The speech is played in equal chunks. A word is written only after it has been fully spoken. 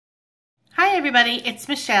everybody, it's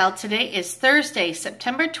Michelle. Today is Thursday,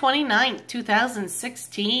 September 29th,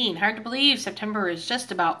 2016. Hard to believe September is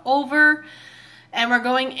just about over and we're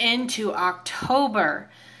going into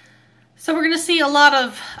October. So we're going to see a lot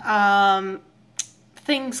of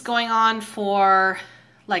things going on for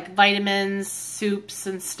like vitamins, soups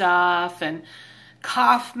and stuff, and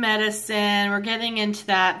cough medicine. We're getting into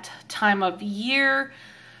that time of year.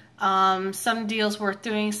 Some deals worth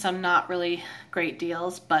doing, some not really great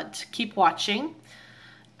deals, but keep watching.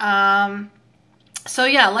 So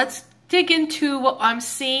yeah, let's dig into what I'm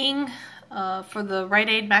seeing for the Rite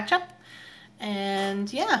Aid matchup.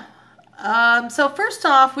 And yeah, so first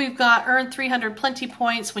off, we've got earn 300 plenty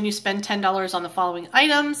points when you spend $10 on the following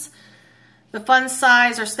items. The fun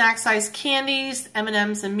size or snack size candies,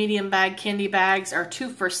 M&Ms and medium bag candy bags are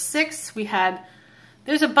 2 for $6.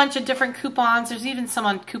 There's a bunch of different coupons. There's even some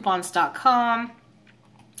on coupons.com.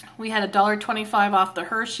 We had $1.25 off the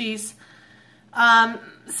Hershey's.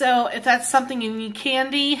 So if that's something you need,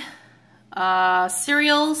 candy,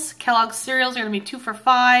 cereals, Kellogg's cereals are going to be 2 for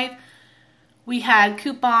 $5. We had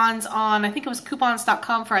coupons on, I think it was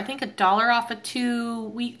coupons.com for I think $1 off of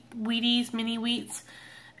 2 Wheaties, mini wheats,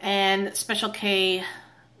 and Special K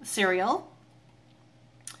cereal.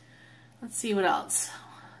 Let's see what else.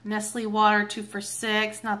 Nestle water, 2 for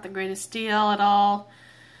 $6. Not the greatest deal at all.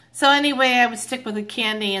 So anyway, I would stick with the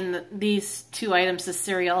candy and these two items, the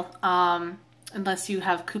cereal, unless you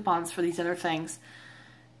have coupons for these other things.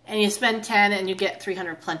 And you spend 10 and you get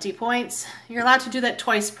 300 plenty points. You're allowed to do that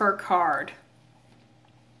twice per card.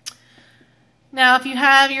 Now, if you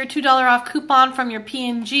have your $2 off coupon from your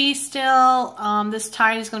P&G still, this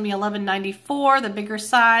Tide is going to be $11.94, the bigger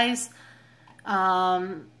size.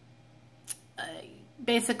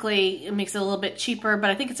 Basically, it makes it a little bit cheaper, but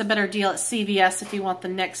I think it's a better deal at CVS if you want the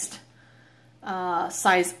next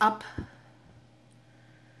size up.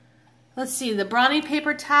 Let's see, the Brawny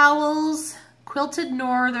paper towels, Quilted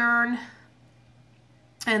Northern,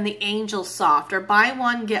 and the Angel Soft are buy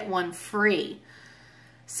one, get one free.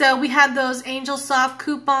 So we had those Angel Soft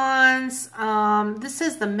coupons. This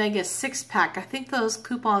is the Mega 6-pack. I think those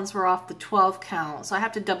coupons were off the 12 count, so I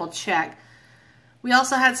have to double check. We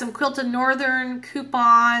also had some Quilted Northern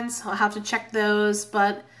coupons. I'll have to check those,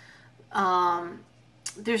 but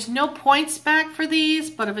there's no points back for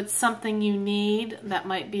these, but if it's something you need, that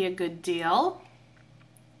might be a good deal.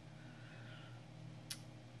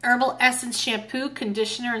 Herbal Essence shampoo,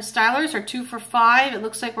 conditioner, and stylers are 2 for $5. It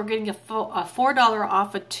looks like we're getting a $4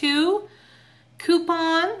 off a 2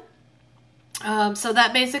 coupon. So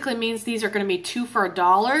that basically means these are going to be 2 for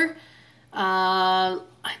 $1.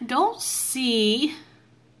 I don't see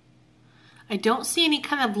any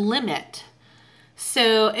kind of limit.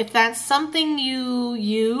 So if that's something you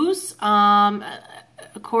use, of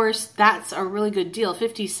course, that's a really good deal,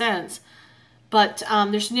 50 cents. But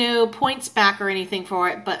there's no points back or anything for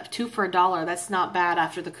it, but 2 for $1, that's not bad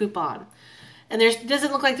after the coupon. And it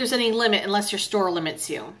doesn't look like there's any limit unless your store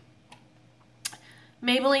limits you.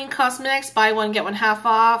 Maybelline Cosmetics, buy one, get one half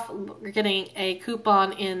off. We're getting a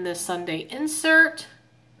coupon in the Sunday insert.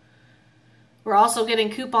 We're also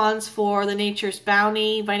getting coupons for the Nature's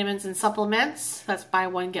Bounty vitamins and supplements. That's buy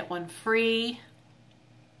one, get one free.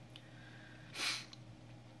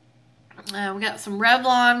 We got some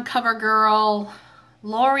Revlon, CoverGirl,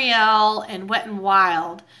 L'Oreal, and Wet n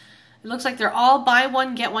Wild. It looks like they're all buy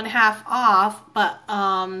one, get one half off, but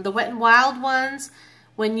the Wet n Wild ones,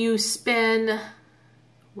 when you spend,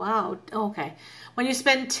 wow, okay. When you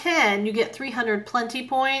spend 10, you get 300 plenty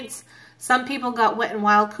points. Some people got Wet n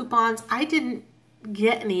Wild coupons. I didn't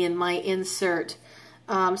get any in my insert.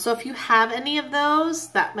 So if you have any of those,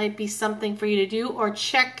 that might be something for you to do. Or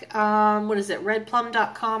check, what is it,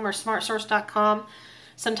 redplum.com or smartsource.com.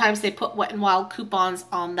 Sometimes they put Wet n Wild coupons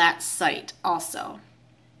on that site also.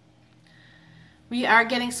 We are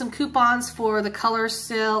getting some coupons for the Color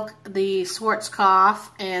Silk, the Schwarzkopf,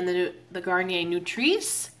 and the Garnier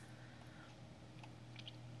Nutrice.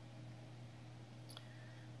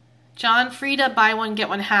 John Frieda, buy one, get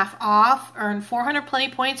one half off. Earn 400 plenty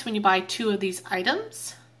points when you buy 2 of these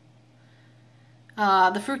items.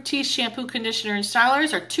 The Fructis shampoo, conditioner, and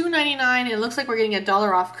stylers are $2.99. It looks like we're getting a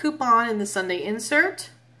 $1 off coupon in the Sunday insert.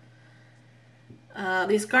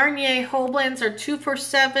 These Garnier whole blends are 2 for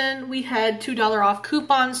 $7. We had $2 off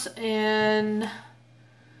coupons in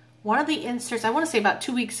one of the inserts, I want to say about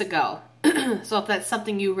 2 weeks ago. So if that's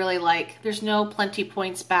something you really like. There's no plenty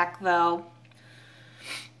points back though.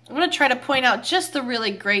 I'm going to try to point out just the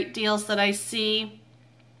really great deals that I see.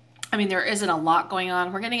 I mean, there isn't a lot going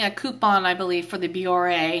on. We're getting a coupon, I believe, for the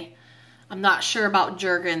Biore. I'm not sure about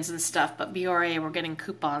Jergens and stuff, but Biore we're getting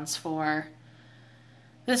coupons for.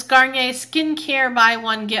 This Garnier Skincare buy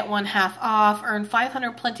one, get one half off. Earn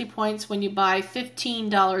 500 plenty points when you buy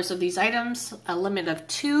 $15 of these items, a limit of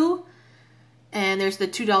 2. And there's the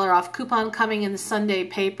 $2 off coupon coming in the Sunday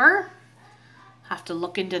paper. Have to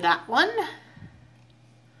look into that one.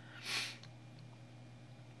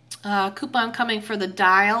 Coupon coming for the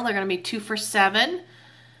Dial. They're going to be 2 for $7.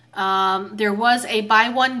 There was a buy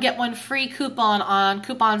one, get one free coupon on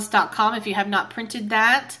coupons.com if you have not printed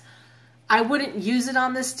that. I wouldn't use it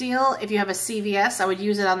on this deal. If you have a CVS, I would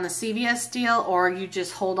use it on the CVS deal, or you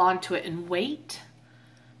just hold on to it and wait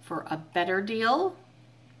for a better deal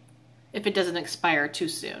if it doesn't expire too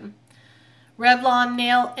soon. Revlon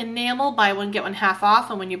Nail Enamel, buy one, get one half off,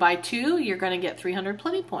 and when you buy 2, you're going to get 300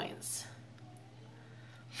 plenty points.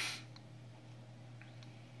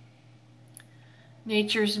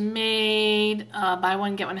 Nature's Made, buy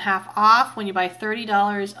one, get one half off. When you buy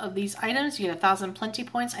 $30 of these items, you get 1,000 plenty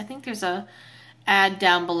points. I think there's a ad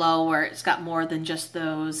down below where it's got more than just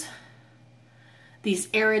those. These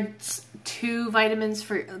Arid 2 vitamins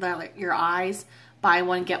for your eyes, buy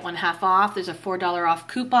one, get one half off. There's a $4 off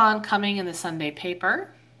coupon coming in the Sunday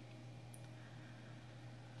paper.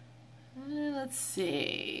 Let's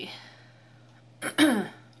see.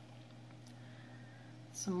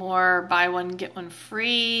 Some more buy one, get one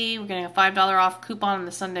free. We're getting a $5 off coupon on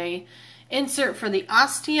the Sunday insert for the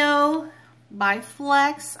Osteo by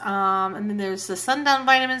Flex. And then there's the Sundown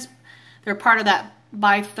vitamins. They're part of that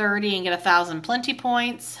buy 30 and get 1,000 plenty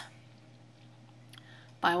points.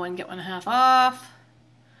 Buy one, get one half off.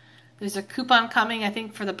 There's a coupon coming, I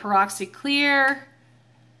think, for the Peroxy Clear.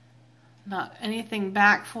 Not anything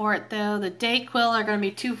back for it, though. The Dayquil are going to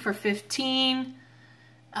be 2 for $15.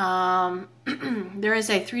 There is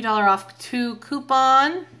a $3 off 2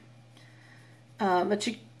 coupon, but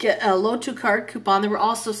you get a Lotu card coupon. There were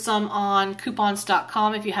also some on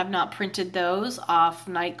coupons.com if you have not printed those off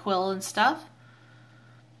NyQuil and stuff.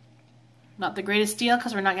 Not the greatest deal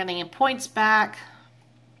because we're not getting any points back.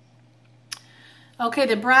 Okay,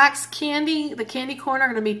 the Brax candy, the candy corn are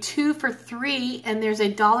going to be 2 for $3, and there's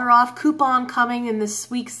a $1 off coupon coming in this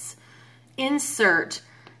week's insert.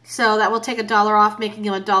 So that will take $1 off, making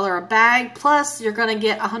them $1 a bag. Plus, you're going to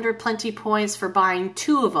get 100 plenty points for buying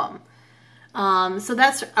 2 of them. So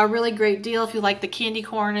that's a really great deal if you like the candy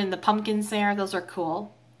corn and the pumpkins there. Those are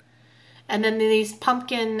cool. And then these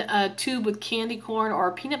pumpkin tube with candy corn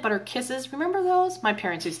or peanut butter kisses. Remember those? My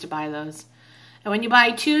parents used to buy those. And when you buy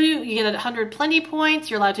 2, you get 100 plenty points.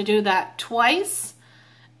 You're allowed to do that twice.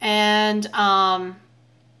 And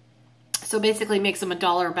so basically it makes them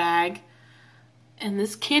 $1 a bag. And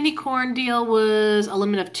this candy corn deal was a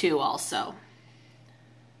limit of 2 also.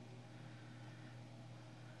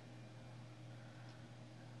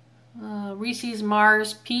 Reese's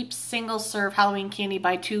Mars Peeps single serve Halloween candy,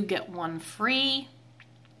 buy 2, get 1 free.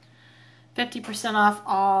 50% off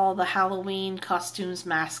all the Halloween costumes,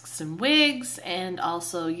 masks, and wigs, and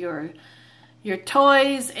also your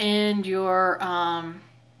toys and your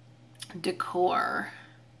decor.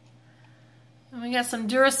 And we got some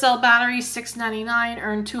Duracell batteries, $6.99.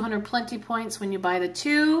 Earn 200 plenty points when you buy the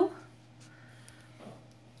 2.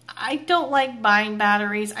 I don't like buying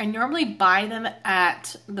batteries. I normally buy them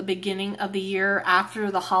at the beginning of the year after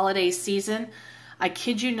the holiday season. I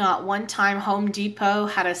kid you not, one time Home Depot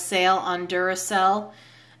had a sale on Duracell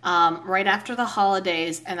right after the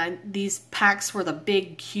holidays, and these packs were the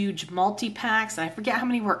big, huge multi-packs, and I forget how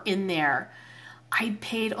many were in there. I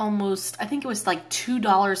paid almost, I think it was like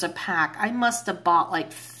 $2 a pack. I must have bought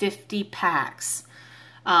like 50 packs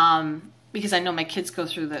because I know my kids go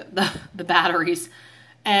through the batteries.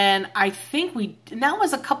 And I think and that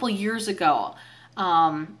was a couple years ago.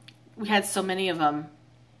 We had so many of them.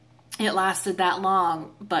 It lasted that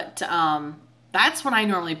long. But that's when I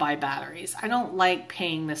normally buy batteries. I don't like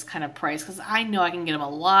paying this kind of price because I know I can get them a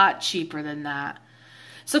lot cheaper than that.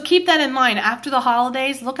 So keep that in mind. After the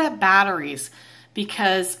holidays, look at batteries.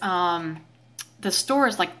 Because the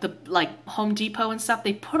stores like Home Depot and stuff,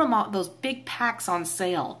 they put them on those big packs on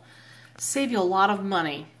sale. Save you a lot of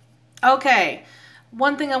money. Okay,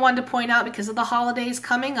 one thing I wanted to point out because of the holidays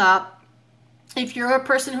coming up, if you're a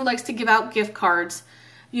person who likes to give out gift cards,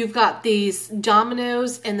 you've got these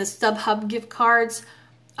Domino's and the StubHub gift cards.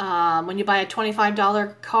 When you buy a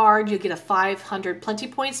 $25 card, you get a 500 plenty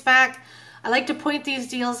points back. I like to point these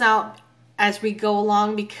deals out as we go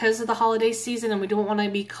along because of the holiday season, and we don't want to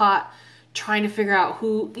be caught trying to figure out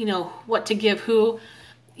who, what to give who.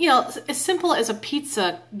 As simple as a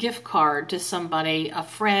pizza gift card to somebody, a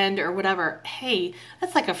friend or whatever. Hey,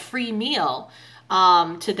 that's like a free meal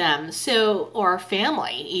to them. So, or a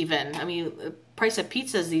family even. I mean, the price of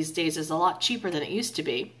pizzas these days is a lot cheaper than it used to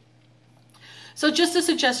be. So just a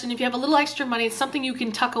suggestion, if you have a little extra money, it's something you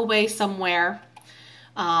can tuck away somewhere.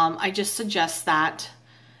 I just suggest that.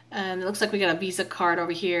 And it looks like we got a Visa card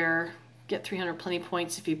over here. Get 300 plenty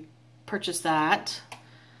points if you purchase that.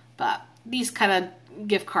 But these kind of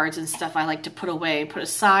gift cards and stuff I like to put away, put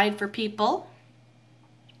aside for people.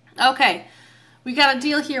 Okay, we got a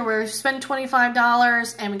deal here where we spend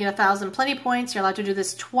 $25 and we get 1,000 plenty points. You're allowed to do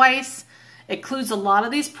this twice. It includes a lot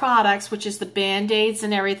of these products, which is the Band-Aids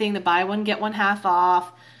and everything, the buy one, get one half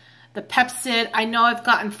off. The Pepsid, I know I've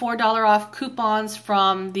gotten $4 off coupons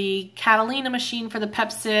from the Catalina machine for the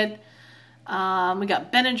Pepsid. We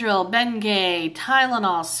got Benadryl, Bengay,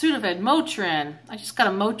 Tylenol, Sudafed, Motrin. I just got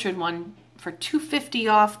a Motrin one for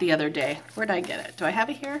 $2.50 off the other day. Where did I get it? Do I have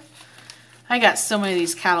it here? I got so many of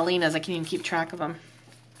these Catalinas, I can't even keep track of them.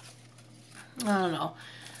 I don't know.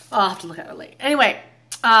 I'll have to look at it later. Anyway,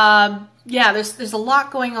 yeah, there's a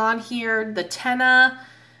lot going on here. The Tena,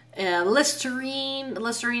 Listerine.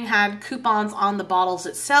 Listerine had coupons on the bottles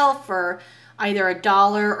itself for either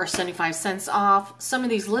 $1 or 75 cents off. Some of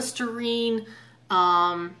these Listerine,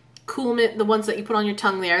 Cool Mint, the ones that you put on your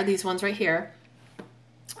tongue there, these ones right here,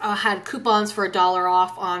 had coupons for $1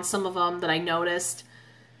 off on some of them that I noticed.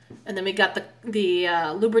 And then we got the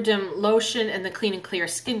Lubriderm lotion and the Clean and Clear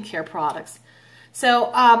skincare products.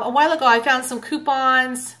 So a while ago I found some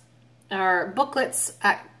coupons or booklets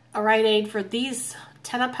at a Rite Aid for these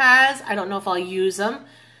Tena pads. I don't know if I'll use them,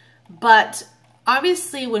 but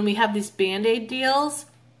obviously when we have these Band-Aid deals,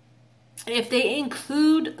 if they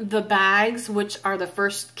include the bags, which are the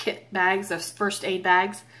first kit bags, the first aid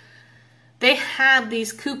bags, they have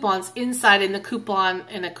these coupons inside in a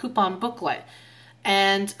coupon booklet.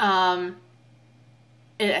 And I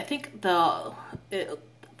think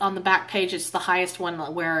on the back page, it's the highest one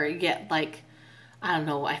where you get like, I don't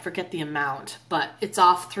know, I forget the amount, but it's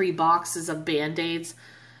off 3 boxes of Band-Aids.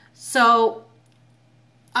 So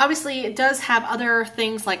obviously it does have other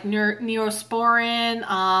things like Neosporin.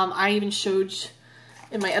 I even showed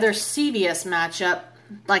in my other CVS matchup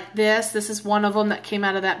like this. This is one of them that came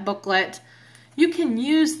out of that booklet. You can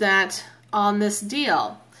use that on this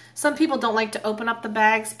deal. Some people don't like to open up the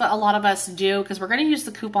bags, but a lot of us do because we're going to use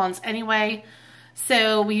the coupons anyway.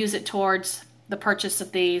 So we use it towards the purchase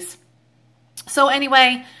of these. So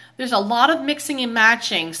anyway, there's a lot of mixing and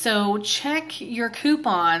matching. So check your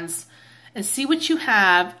coupons and see what you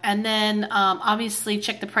have. And then obviously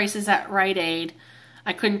check the prices at Rite Aid.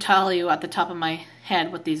 I couldn't tell you at the top of my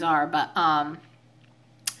head what these are, but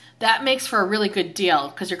that makes for a really good deal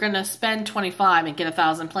because you're going to spend $25 and get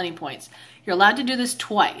 1,000 plenty points. You're allowed to do this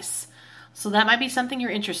twice. So that might be something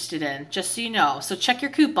you're interested in, just so you know. So check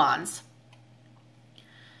your coupons.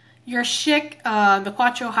 Your Schick, the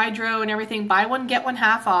Quattro Hydro and everything, buy one, get one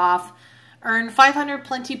half off. Earn 500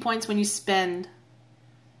 plenty points when you spend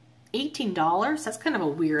 $18. That's kind of a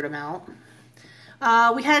weird amount.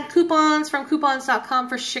 We had coupons from coupons.com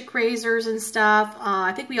for Schick razors and stuff.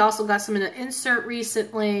 I think we also got some in an insert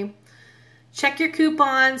recently. Check your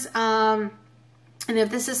coupons. And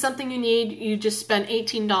if this is something you need, you just spend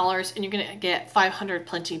 $18 and you're going to get 500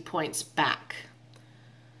 plenty points back.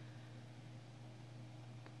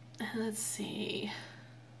 Let's see.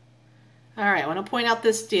 All right, I want to point out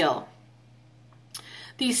this deal.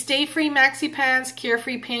 These Stay Free Maxi Pads,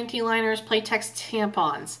 Carefree Panty Liners, Playtex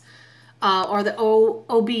tampons, or the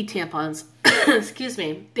OB tampons, excuse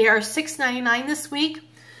me. They are $6.99 this week.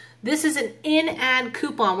 This is an in-ad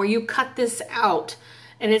coupon where you cut this out.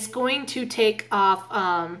 And it's going to take off,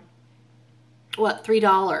 what,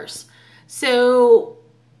 $3. So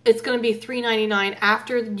it's going to be $3.99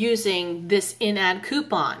 after using this in-ad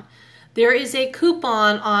coupon. There is a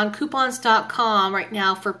coupon on coupons.com right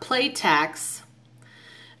now for Playtex.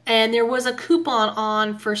 And there was a coupon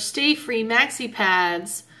on for Stay Free Maxi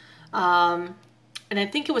Pads. And I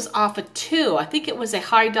think it was off of 2. I think it was a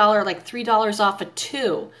high dollar, like $3 off of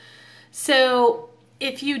 2. So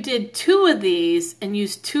if you did 2 of these and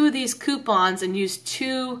used 2 of these coupons and used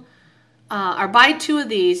 2, or buy 2 of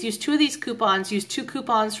these, use 2 of these coupons, use 2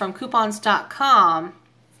 coupons from coupons.com,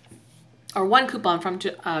 or 1 coupon from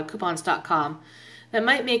coupons.com, that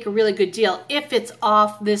might make a really good deal if it's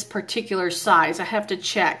off this particular size. I have to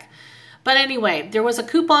check. But anyway, there was a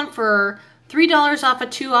coupon for $3 off of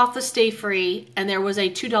 2 off the Stay Free, and there was a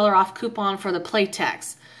 $2 off coupon for the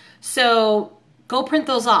Playtex. So go print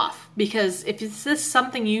those off, because if this is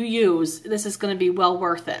something you use, this is going to be well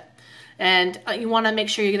worth it. And you want to make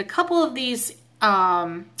sure you get a couple of these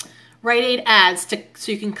Rite Aid ads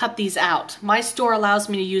so you can cut these out. My store allows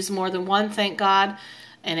me to use more than one, thank God,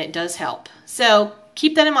 and it does help. So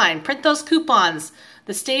keep that in mind. Print those coupons,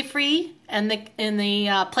 the Stay Free and the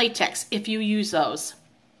Playtex, if you use those.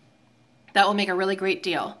 That will make a really great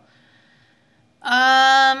deal.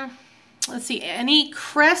 Let's see, any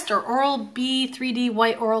Crest or Oral-B 3D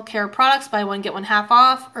White Oral Care products, buy one, get one half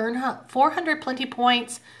off. Earn 400 Plenty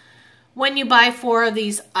points when you buy 4 of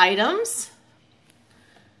these items.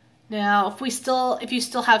 Now, if you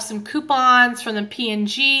still have some coupons from the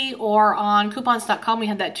P&G or on coupons.com, we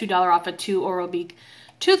had that $2 off a 2 Oral-B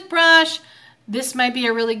toothbrush. This might be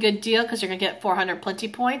a really good deal because you're going to get 400 Plenty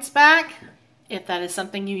points back if that is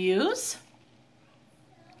something you use.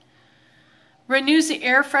 Renewzi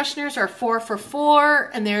air fresheners are 4 for $4,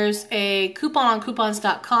 and there's a coupon on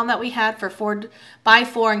coupons.com that we had for buy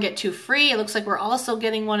 4 and get 2 free. It looks like we're also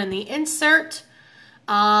getting one in the insert.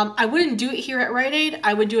 I wouldn't do it here at Rite Aid.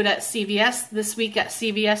 I would do it at CVS. This week at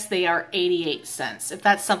CVS, they are 88 cents, if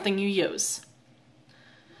that's something you use.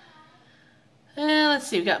 Let's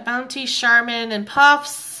see, we've got Bounty, Charmin, and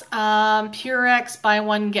Puffs. Purex, buy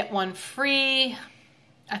one, get one free.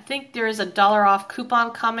 I think there is a $1 off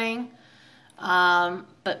coupon coming,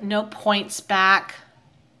 but no points back.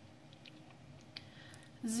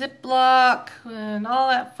 Ziploc and all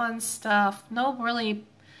that fun stuff. No really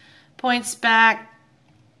points back.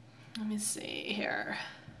 Let me see here.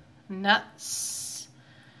 Nuts,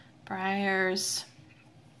 Briars.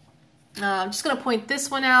 I'm just going to point this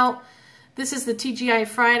one out. This is the TGI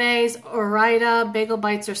Fridays, Orida, Bagel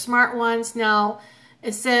Bites or Smart Ones. Now,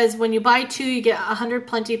 it says when you buy 2, you get 100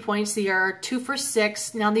 Plenty points. They are 2 for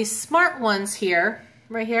 $6. Now, these Smart Ones here,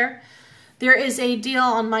 right here, there is a deal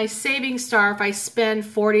on my Savings Star. If I spend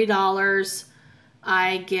 $40,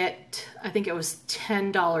 I get, I think it was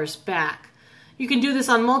 $10 back. You can do this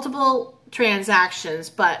on multiple transactions,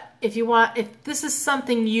 but if this is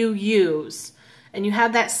something you use and you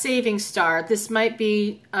have that Savings Star, this might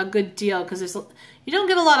be a good deal because you don't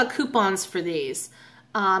get a lot of coupons for these,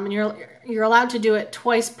 and you're allowed to do it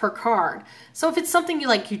twice per card. So if it's something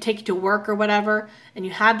you take to work or whatever, and you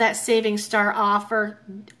have that Savings Star offer,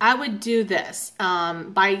 I would do this.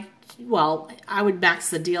 I would max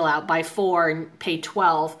the deal out, buy 4 and pay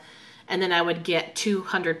 12. And then I would get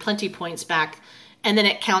 200 Plenty points back, and then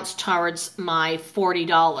it counts towards my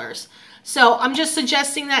 $40. So I'm just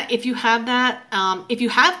suggesting that if you have that, if you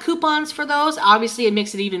have coupons for those, obviously it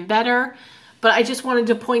makes it even better. But I just wanted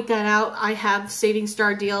to point that out. I have Savings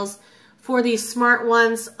Star deals for these Smart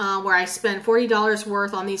Ones where I spend $40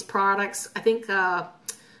 worth on these products. I think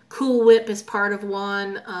Cool Whip is part of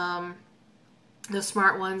one. The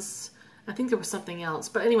Smart Ones, I think there was something else.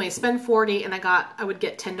 But anyway, spend $40 and I would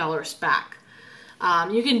get $10 back.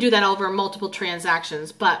 You can do that over multiple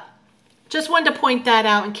transactions, but just wanted to point that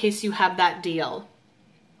out in case you have that deal.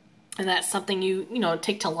 And that's something you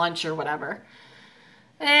take to lunch or whatever.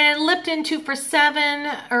 And Lipton 2 for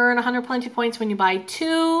 $7, earn 100 Plenty points when you buy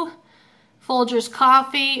 2. Folgers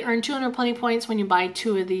Coffee, earn 200 Plenty points when you buy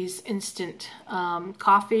 2 of these instant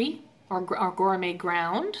coffee or gourmet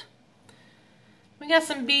ground. We got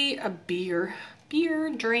some beer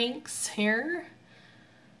drinks here.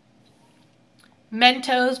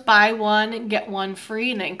 Mentos, buy one, get one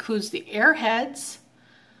free, and that includes the Airheads.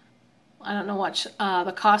 I don't know what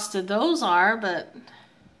the cost of those are, but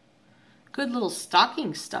good little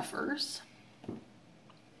stocking stuffers.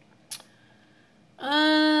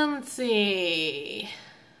 Let's see.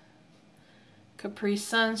 Capri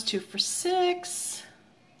Suns, 2 for $6.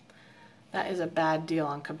 That is a bad deal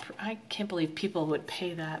on Capri. I can't believe people would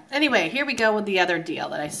pay that. Anyway, here we go with the other deal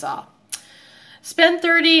that I saw. Spend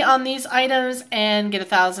 30 on these items and get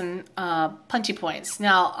 1,000 Plenty points.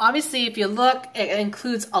 Now, obviously, if you look, it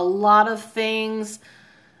includes a lot of things.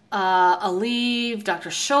 Aleve, Dr.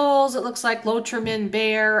 Scholl's, it looks like, Lotrimin,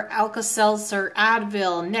 Bayer, Alka-Seltzer,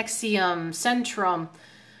 Advil, Nexium, Centrum,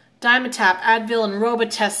 Dimetap, Advil, and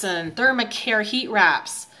Robitussin, Thermacare heat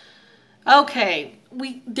wraps. Okay,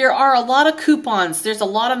 there are a lot of coupons. There's a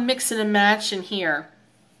lot of mix and match in here.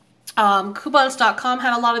 Coupons.com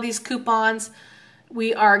had a lot of these coupons.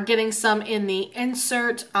 We are getting some in the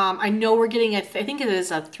insert. I know we're getting, I think it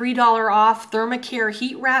is a $3 off Thermacare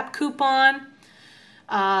heat wrap coupon.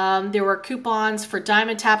 There were coupons for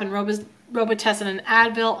Dimetap and Robitussin and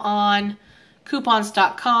Advil on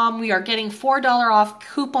coupons.com. We are getting $4 off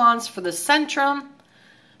coupons for the Centrum.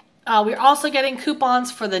 We're also getting coupons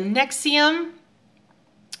for the Nexium.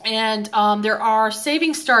 And there are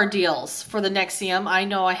Savings Star deals for the Nexium. I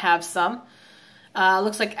know I have some.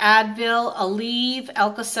 Looks like Advil, Aleve,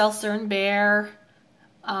 Alka-Seltzer, and Bayer.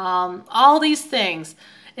 All these things.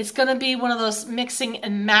 It's going to be one of those mixing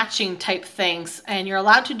and matching type things. And you're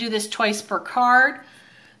allowed to do this twice per card.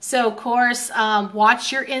 So, of course,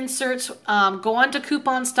 watch your inserts. Go on to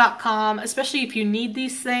coupons.com, especially if you need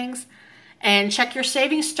these things. And check your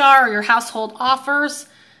Savings Star or your household offers.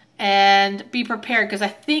 and be prepared because I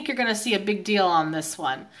think you're going to see a big deal on this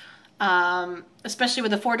one. Especially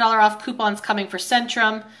with the $4 off coupons coming for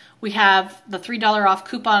Centrum. We have the $3 off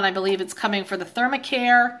coupon. I believe it's coming for the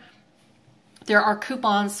Thermacare. There are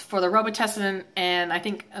coupons for the Robitussin and I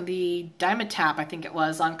think the Dimetap, I think it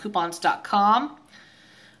was, on coupons.com.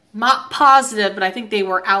 Not positive, but I think they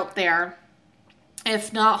were out there.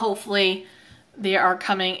 If not, hopefully they are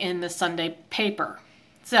coming in the Sunday paper.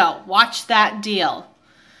 So watch that deal.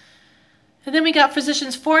 And then we got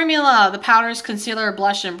Physicians Formula, the powders, concealer,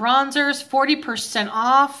 blush, and bronzers, 40%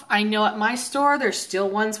 off. I know at my store there's still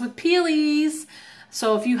ones with peelies.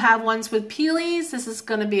 So if you have ones with peelies, this is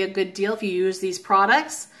going to be a good deal if you use these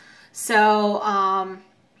products. So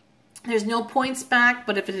there's no points back,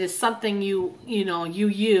 but if it is something you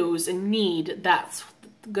use and need, that's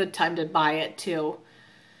a good time to buy it too.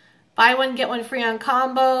 Buy one, get one free on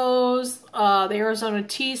combos. The Arizona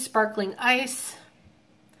Tea, Sparkling Ice,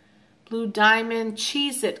 Blue Diamond,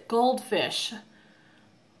 Cheez-It, Goldfish.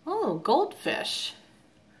 Oh, Goldfish.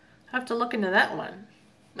 I have to look into that one.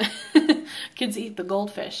 Kids eat the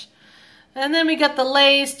goldfish. And then we got the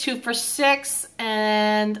Lay's 2 for $6,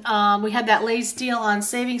 and we had that Lay's deal on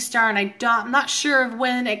Saving Star, and I'm not sure of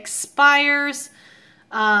when it expires,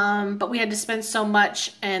 but we had to spend so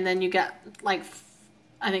much, and then you got like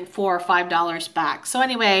I think $4 or $5 back. So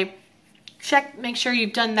anyway, make sure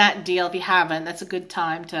you've done that deal. If you haven't, that's a good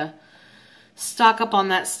time to stock up on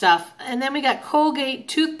that stuff. And then we got Colgate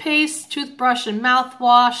toothpaste, toothbrush, and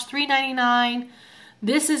mouthwash, $3.99.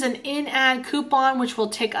 This is an in-ad coupon which will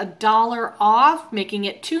take $1 off, making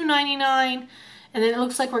it $2.99. And then it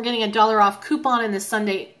looks like we're getting $1 off coupon in the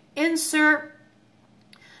Sunday insert.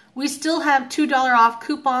 We still have $2 off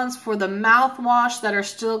coupons for the mouthwash that are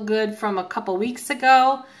still good from a couple weeks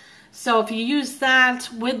ago. So if you use that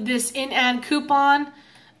with this in-ad coupon,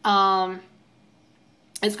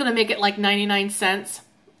 it's going to make it like 99 cents.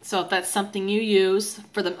 So if that's something you use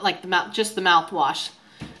for just the mouthwash,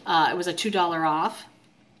 it was a $2 off.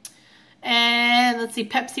 And let's see,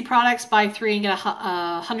 Pepsi products, buy 3 and get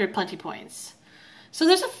 100 Plenty points. So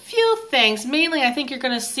there's a few things. Mainly, I think you're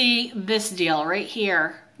going to see this deal right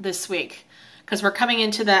here this week, because we're coming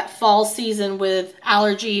into that fall season with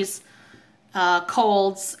allergies,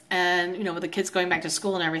 colds, and with the kids going back to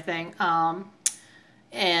school and everything,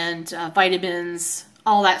 and vitamins,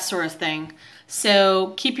 all that sort of thing.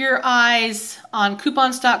 So keep your eyes on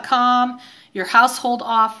coupons.com, your household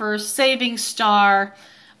offers, Saving Star,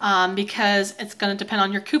 because it's going to depend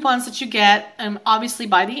on your coupons that you get, and obviously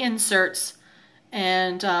buy the inserts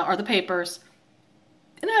and or the papers.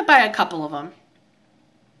 And I buy a couple of them,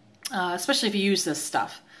 especially if you use this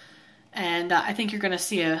stuff. And I think you're going to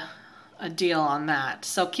see a deal on that.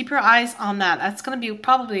 So keep your eyes on that. That's going to be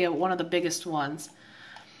probably one of the biggest ones.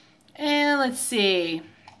 And let's see.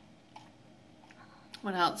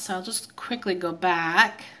 What else? So I'll just quickly go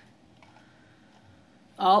back.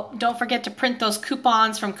 Oh, don't forget to print those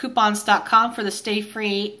coupons from coupons.com for the Stay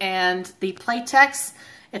Free and the Playtex,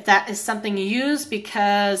 if that is something you use,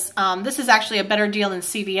 because this is actually a better deal than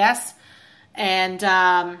CVS. And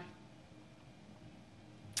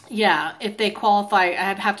yeah, if they qualify,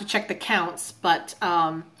 I'd have to check the counts, but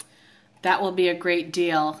that will be a great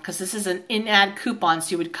deal, because this is an in-ad coupon,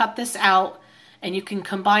 so you would cut this out, and you can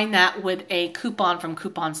combine that with a coupon from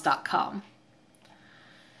coupons.com.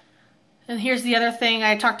 And here's the other thing,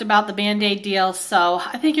 I talked about the Band-Aid deal, so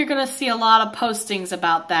I think you're going to see a lot of postings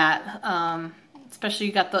about that,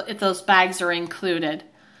 especially if those bags are included.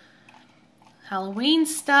 Halloween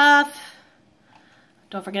stuff.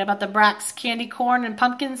 Don't forget about the Brax candy corn and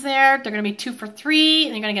pumpkins there. They're going to be 2 for $3,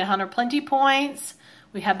 and you're going to get 100 Plenty points.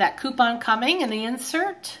 We have that coupon coming in the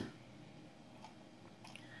insert.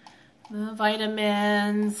 The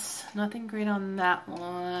vitamins, nothing great on that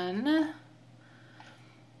one.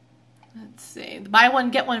 Let's see, the buy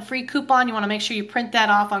one, get one free coupon. You want to make sure you print that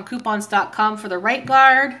off on coupons.com for the Rite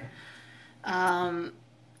Guard.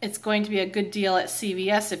 It's going to be a good deal at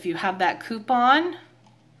CVS if you have that coupon.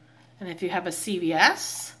 And if you have a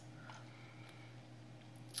CVS.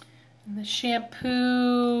 And the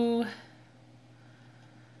shampoo,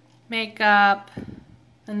 makeup,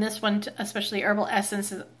 and this one, especially Herbal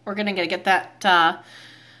Essence, we're going to get that $4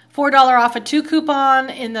 off a 2 coupon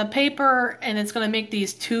in the paper, and it's going to make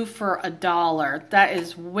these 2 for $1. That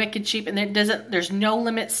is wicked cheap, and there's no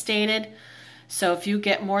limit stated. So if you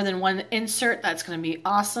get more than one insert, that's going to be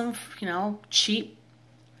awesome. Cheap.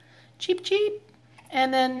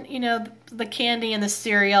 And then, the candy and the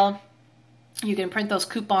cereal, you can print those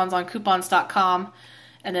coupons on coupons.com.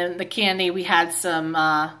 And then the candy, we had some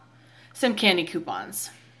candy coupons.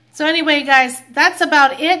 So anyway, guys, that's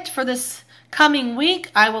about it for this coming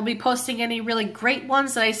week, I will be posting any really great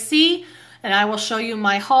ones that I see, and I will show you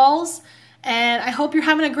my hauls. And I hope you're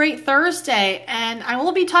having a great Thursday, and I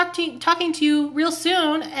will be talking to you real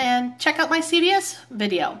soon, and check out my CVS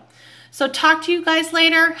video. So talk to you guys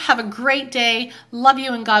later. Have a great day. Love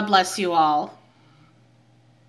you, and God bless you all.